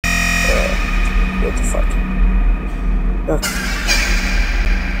what the fuck? Okay.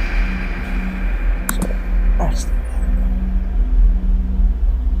 So, that's the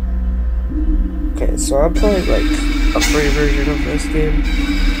okay, so I'm playing like a free version of this game.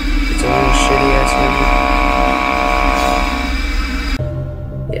 It's a really shitty ass version.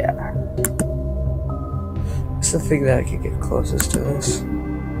 Yeah. It's the thing that I can get closest to this.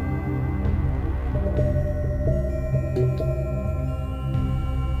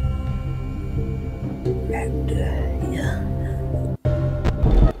 And, yeah.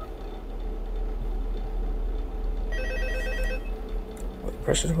 Wait,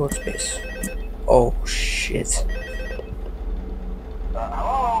 press and hold space. Oh, shit.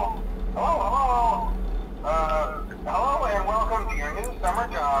 Hello and welcome to your new summer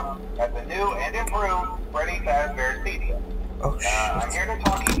job at the new and improved Freddy Fazbear's Pizza. Oh, shit. I'm here to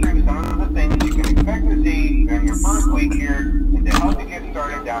talk you through some of the things you can expect to see during your first week here and to help you get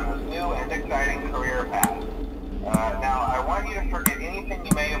started down this new and exciting career path. Now, I want you to forget anything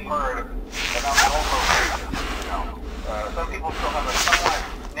you may have heard about the old location. Some people still have a somewhat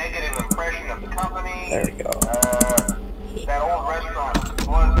negative impression of the company. There we go. That old restaurant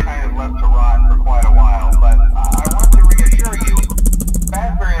was kind of left to rot for quite a while, but I want to reassure you,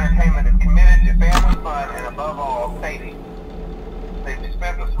 Fazbear Entertainment is committed to family fun and above all, safety. They've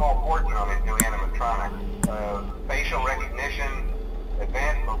spent a small fortune on these new animatronics. Facial recognition,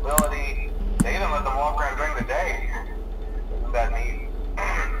 advanced mobility, they even let them walk around during the day. Isn't that neat?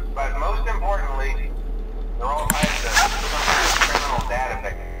 But most importantly, they're all tied to some kind of criminal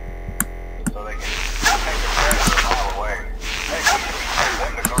database, so they can take the predator a mile away. Hey, we should be telling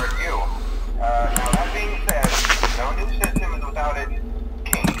them to guard you. Now that being said, no new system is without its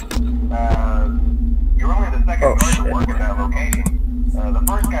kinks. You're only the second guard to work at that location. The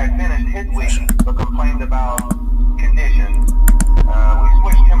first guy finished his week, but complained about conditions. We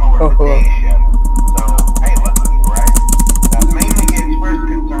switched him over to day shift. So, hey, look at you, right? Mainly he expressed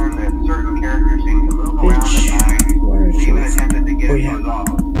concern that certain characters seem to move around at night, even attempted to get into his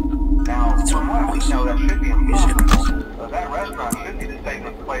office. Now, from what we know, that should be impossible. That restaurant should be the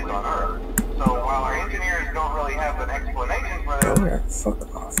safest place on Earth. So, while our engineers don't really have an explanation for this...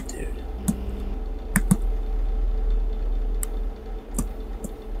 Fuck off, dude.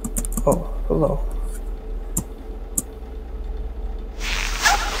 Oh, hello.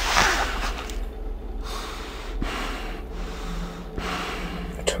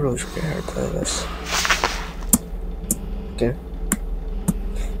 I totally forgot how to play this. Okay.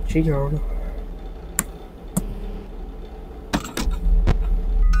 She gone.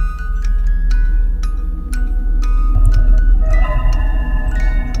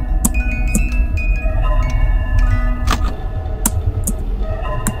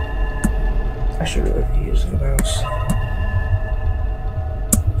 I should really be using the mouse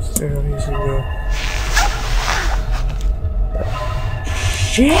instead of using the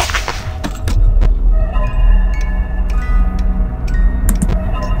shit.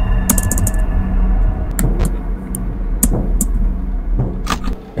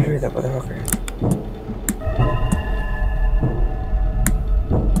 I hear that motherfucker.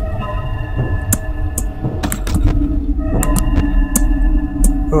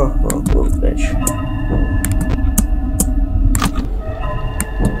 Oh, little bitch.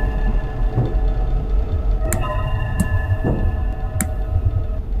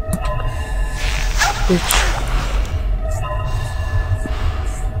 Bitch.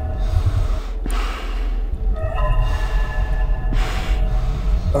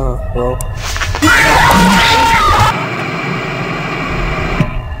 Well.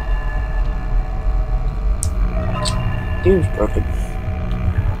 Dude's broken.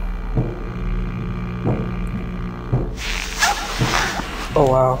 Oh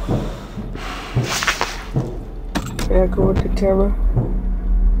wow. Can I go with the camera?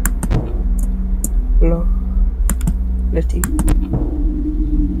 Hello? Lefty.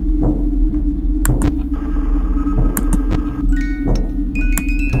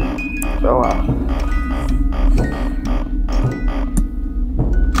 Oh wow.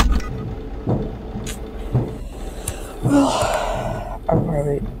 Well, I'm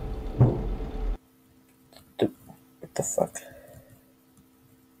probably... What the fuck?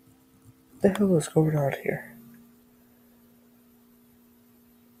 What the hell is going on here?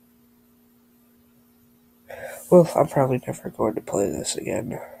 Well, I'm probably never going to play this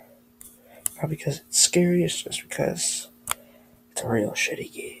again. Not because it's scary, it's just because it's a real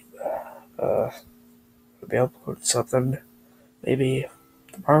shitty game. Maybe I'll upload something, maybe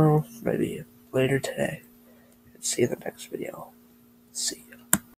tomorrow, maybe later today. And see you in the next video. See you.